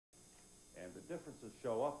differences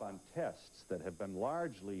show up on tests that have been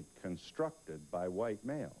largely constructed by white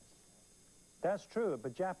males. That's true,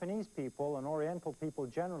 but Japanese people and Oriental people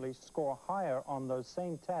generally score higher on those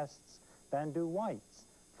same tests than do whites.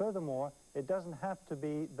 Furthermore, it doesn't have to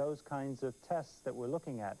be those kinds of tests that we're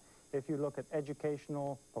looking at. If you look at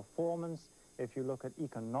educational performance, if you look at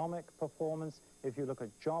economic performance, if you look at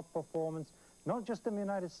job performance, not just in the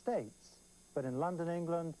United States, but in London,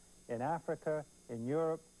 England, in Africa, in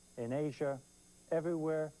Europe, in Asia,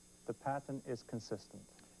 everywhere the pattern is consistent.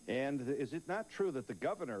 And is it not true that the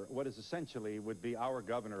governor, what is essentially would be our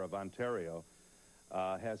governor of Ontario,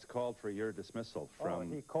 has called for your dismissal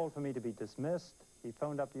from... Oh, he called for me to be dismissed. He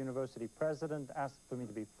phoned up the university president, asked for me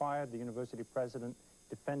to be fired. The university president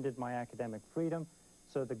defended my academic freedom.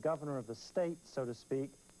 So the governor of the state, so to speak,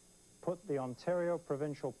 put the Ontario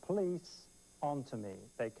Provincial Police onto me.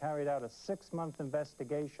 They carried out a 6-month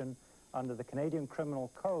investigation under the Canadian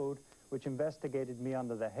Criminal Code, which investigated me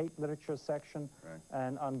under the hate literature section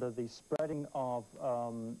and under the spreading of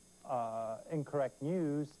incorrect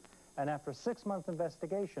news. And after a 6-month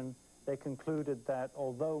investigation, they concluded that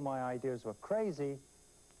although my ideas were crazy,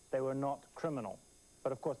 they were not criminal.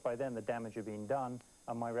 But of course, by then the damage had been done,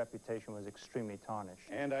 and my reputation was extremely tarnished.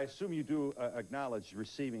 And I assume you do acknowledge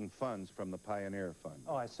receiving funds from the Pioneer Fund.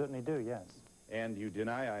 Oh, I certainly do, yes. And you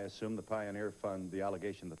deny, I assume, the Pioneer Fund, the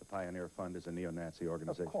allegation that the Pioneer Fund is a neo-Nazi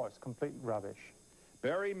organization. Of course, complete rubbish.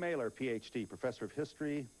 Barry Mailer, Ph.D., professor of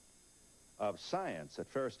history of science at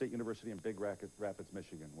Ferris State University in Big Rapids,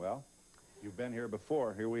 Michigan. Well, you've been here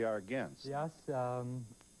before. Here we are again. Yes.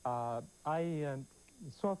 I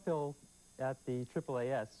saw Phil at the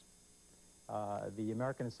AAAS, the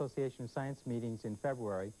American Association of Science meetings in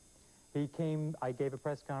February. He came, I gave a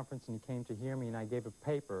press conference, and he came to hear me, and I gave a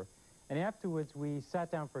paper. And afterwards, we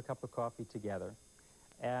sat down for a cup of coffee together.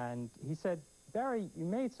 And he said, Barry, you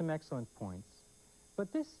made some excellent points.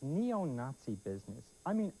 But this neo-Nazi business,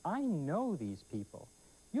 I mean, I know these people.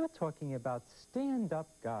 You're talking about stand-up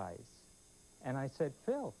guys. And I said,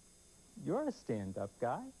 Phil, you're a stand-up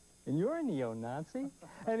guy, and you're a neo-Nazi.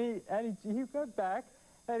 and he got back,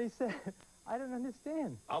 and he said, I don't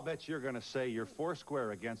understand. I'll bet you're going to say you're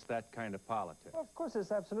foursquare against that kind of politics. Well, of course,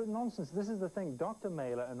 it's absolute nonsense. This is the thing. Dr.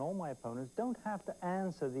 Mailer and all my opponents don't have to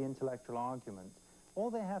answer the intellectual argument. All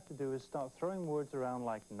they have to do is start throwing words around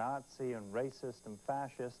like Nazi and racist and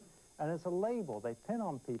fascist, and it's a label they pin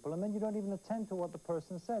on people, and then you don't even attend to what the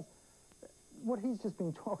person says. What he's just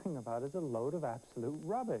been talking about is a load of absolute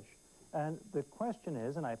rubbish. And the question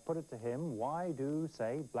is, and I put it to him, why do,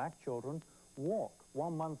 say, black children walk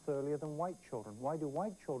 1 month earlier than white children? Why do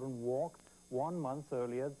white children walk 1 month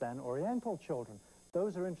earlier than Oriental children?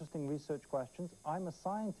 Those are interesting research questions. I'm a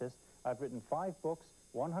scientist. I've written 5 books,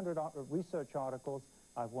 100 research articles.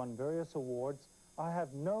 I've won various awards. I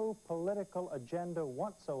have no political agenda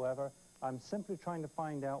whatsoever. I'm simply trying to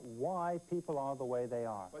find out why people are the way they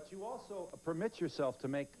are. But you also permit yourself to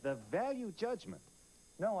make the value judgment.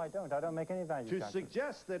 No, I don't. I don't make any value judgment. To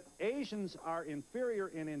suggest that Asians are inferior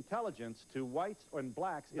in intelligence to whites and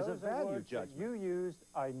blacks is a value judgment. That you used.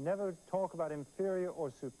 I never talk about inferior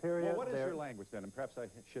or superior. Well, what is your language then? And perhaps I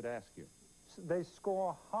should ask you. They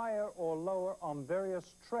score higher or lower on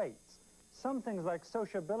various traits. Some things like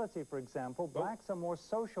sociability, for example, blacks are more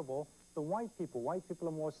sociable than white people. White people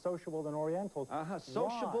are more sociable than Orientals.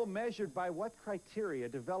 Sociable measured by what criteria,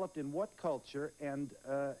 developed in what culture, and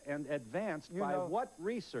advanced by what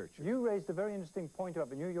research? You raised a very interesting point about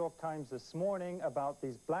the New York Times this morning about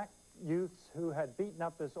these black youths who had beaten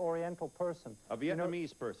up this Oriental person. A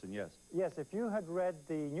Vietnamese person, yes. Yes, if you had read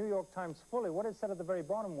the New York Times fully, what it said at the very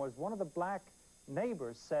bottom was one of the black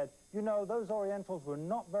neighbors said, you know, those Orientals were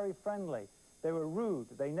not very friendly. They were rude.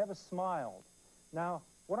 They never smiled. Now,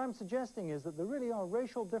 what I'm suggesting is that there really are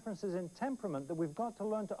racial differences in temperament that we've got to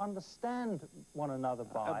learn to understand one another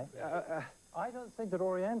by. I don't think that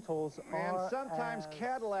Orientals are... And sometimes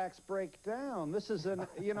Cadillacs break down. This is an,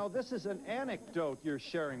 this is an anecdote you're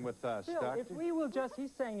sharing with us, Phil, Doctor. if we will just,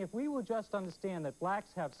 he's saying, if we will just understand that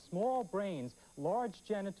blacks have small brains, large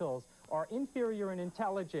genitals, are inferior in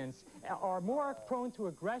intelligence, are more prone to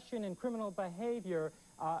aggression and criminal behavior,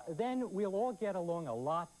 then we'll all get along a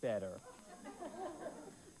lot better.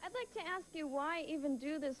 I'd like to ask you, why even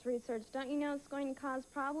do this research? Don't you know it's going to cause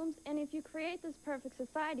problems? And if you create this perfect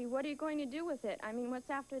society, what are you going to do with it? I mean, what's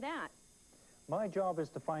after that? My job is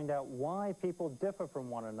to find out why people differ from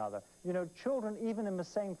one another. You know, children, even in the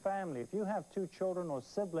same family, if you have 2 children or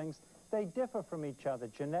siblings, they differ from each other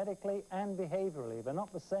genetically and behaviorally. They're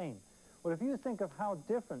not the same. Well, if you think of how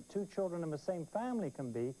different 2 children in the same family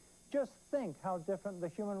can be, just think how different the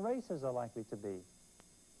human races are likely to be.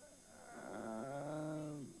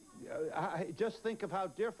 just think of how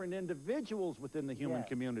different individuals within the human Yes,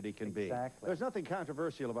 community can be. exactly. There's nothing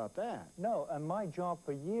controversial about that. No, and my job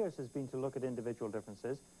for years has been to look at individual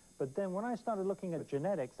differences. But then when I started looking at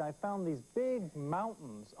genetics, I found these big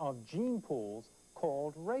mountains of gene pools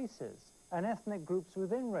called races and ethnic groups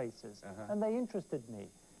within races. And they interested me.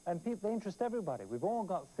 And they interest everybody. We've all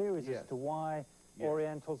got theories as to why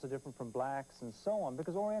Orientals are different from blacks and so on,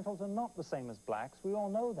 because Orientals are not the same as blacks. We all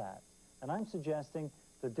know that. And I'm suggesting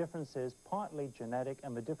the difference is partly genetic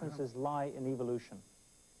and the differences lie in evolution.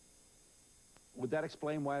 Would that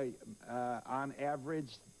explain why, on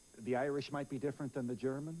average, the Irish might be different than the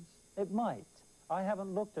Germans? It might. I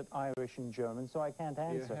haven't looked at Irish and German, so I can't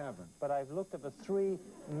answer. You haven't. But I've looked at the three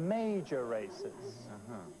major races.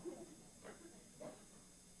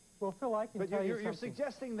 Well, Phil, I can But tell you you're something.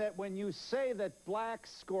 suggesting that when you say that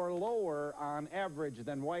blacks score lower on average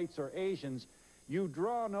than whites or Asians, you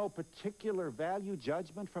draw no particular value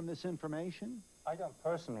judgment from this information? I don't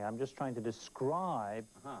personally. I'm just trying to describe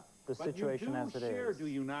the situation as it is. But you do share, do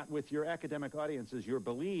you not, with your academic audiences, your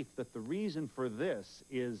belief that the reason for this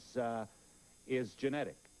is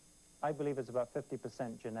genetic? I believe it's about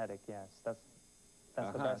 50% genetic, yes. That's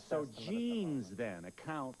the best So estimate genes, then,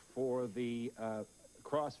 account for the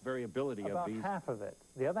cross variability about of these? half of it.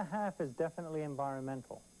 The other half is definitely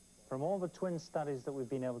environmental. From all the twin studies that we've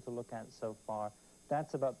been able to look at so far,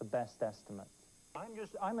 that's about the best estimate.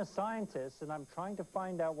 I'm a scientist, and I'm trying to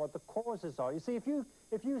find out what the causes are. You see, if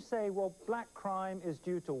you say, well, black crime is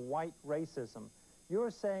due to white racism,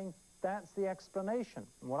 you're saying that's the explanation.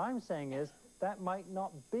 And what I'm saying is that might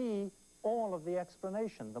not be all of the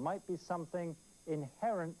explanation. There might be something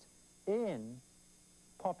inherent in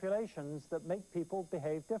populations that make people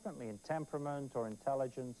behave differently in temperament or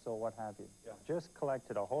intelligence or what have you. Just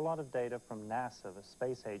collected a whole lot of data from NASA, the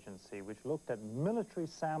space agency, which looked at military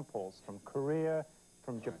samples from Korea,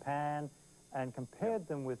 from Japan, and compared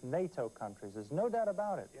them with NATO countries. There's no doubt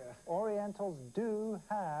about it. Orientals do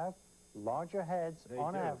have larger heads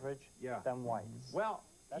on average than whites. Well,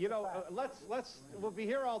 That's you a know, fact. we'll be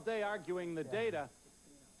here all day arguing the data.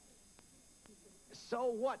 So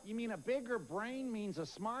what? You mean a bigger brain means a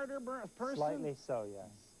smarter person? Slightly so, yes,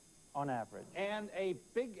 on average. And a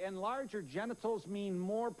big and larger genitals mean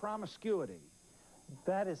more promiscuity.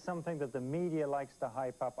 That is something that the media likes to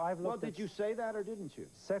hype up. I've Well, looked did at you say that or didn't you?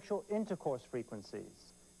 sexual intercourse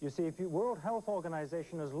frequencies. You see, if World Health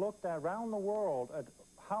Organization has looked around the world at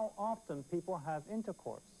how often people have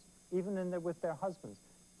intercourse, even with their husbands.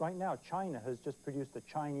 Right now, China has just produced a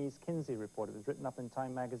Chinese Kinsey report. It was written up in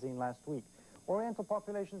Time magazine last week. Oriental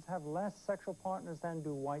populations have less sexual partners than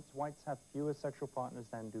do whites. Whites have fewer sexual partners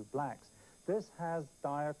than do blacks. This has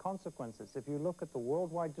dire consequences. If you look at the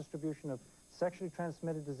worldwide distribution of sexually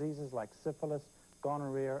transmitted diseases like syphilis,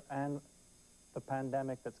 gonorrhea, and the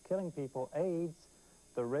pandemic that's killing people, AIDS,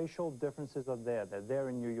 the racial differences are there. They're there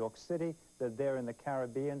in New York City. They're there in the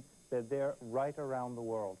Caribbean. They're there right around the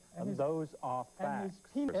world. And those are facts.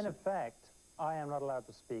 In effect, I am not allowed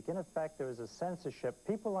to speak. In effect, there is a censorship.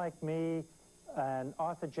 People like me and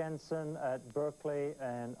Arthur Jensen at Berkeley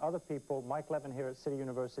and other people, Mike Levin here at City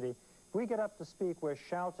University, if we get up to speak, we're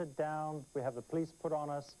shouted down. We have the police put on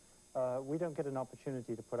us. We don't get an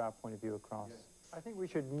opportunity to put our point of view across. I think we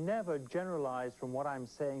should never generalize from what I'm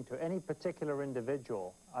saying to any particular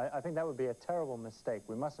individual. I think that would be a terrible mistake.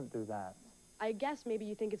 We mustn't do that. I guess maybe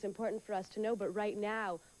you think it's important for us to know, but right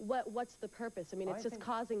now, what's the purpose? I mean, it's just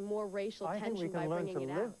causing more racial tension by bringing it out. I think we can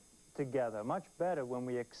learn to live together much better when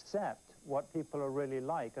we accept what people are really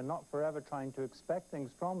like and not forever trying to expect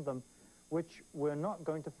things from them which we're not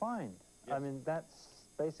going to find. I mean, that's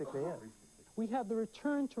basically it. We have the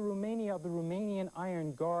return to Romania of the Romanian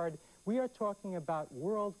Iron Guard. We are talking about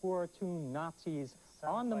World War II Nazis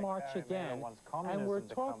on the march again, and we're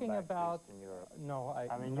talking about. No,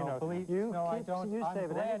 I mean, you know, Philippe, I don't. You say,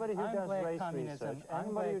 but anybody who does race communism.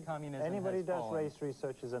 research, anybody who does race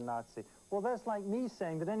research is a Nazi. Well, that's like me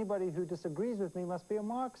saying that anybody who disagrees with me must be a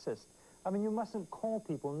Marxist. I mean, you mustn't call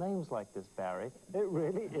people names like this, Barry. It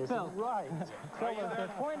really isn't right. So the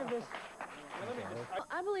point of this. Well,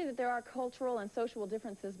 I believe that there are cultural and social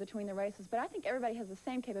differences between the races, but I think everybody has the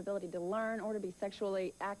same capability to learn or to be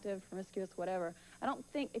sexually active, promiscuous, whatever. I don't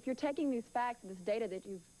think, if you're taking these facts, this data that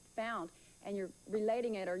you've found, and you're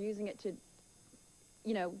relating it or using it to,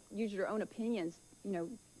 you know, use your own opinions, you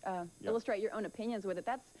know, illustrate your own opinions with it,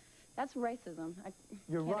 that's racism.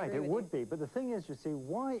 You're right, it would be. But the thing is, you see,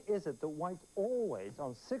 why is it that whites always,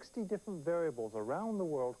 on 60 different variables around the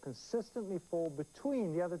world, consistently fall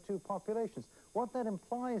between the other two populations? What that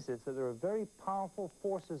implies is that there are very powerful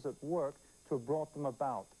forces at work to have brought them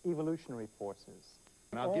about, evolutionary forces.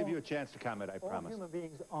 And I'll give you a chance to comment, I promise. All human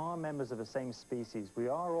beings are members of the same species. We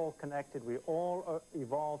are all connected. We all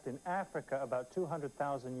evolved in Africa about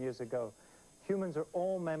 200,000 years ago. Humans are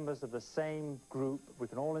all members of the same group. We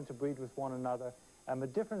can all interbreed with one another. And the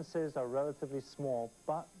differences are relatively small,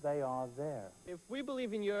 but they are there. If we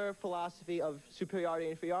believe in your philosophy of superiority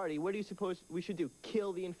and inferiority, what do you suppose we should do?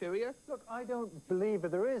 Kill the inferior? Look, I don't believe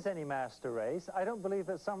that there is any master race. I don't believe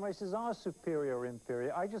that some races are superior or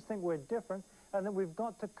inferior. I just think we're different, and that we've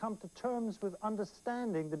got to come to terms with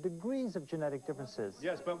understanding the degrees of genetic differences.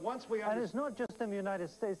 Yes, but once we And it's not just in the United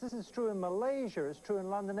States. This is true in Malaysia. It's true in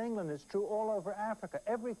London, England. It's true all over Africa.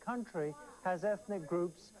 Every country has ethnic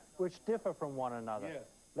groups which differ from one another. Yes.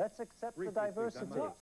 Let's accept the diversity.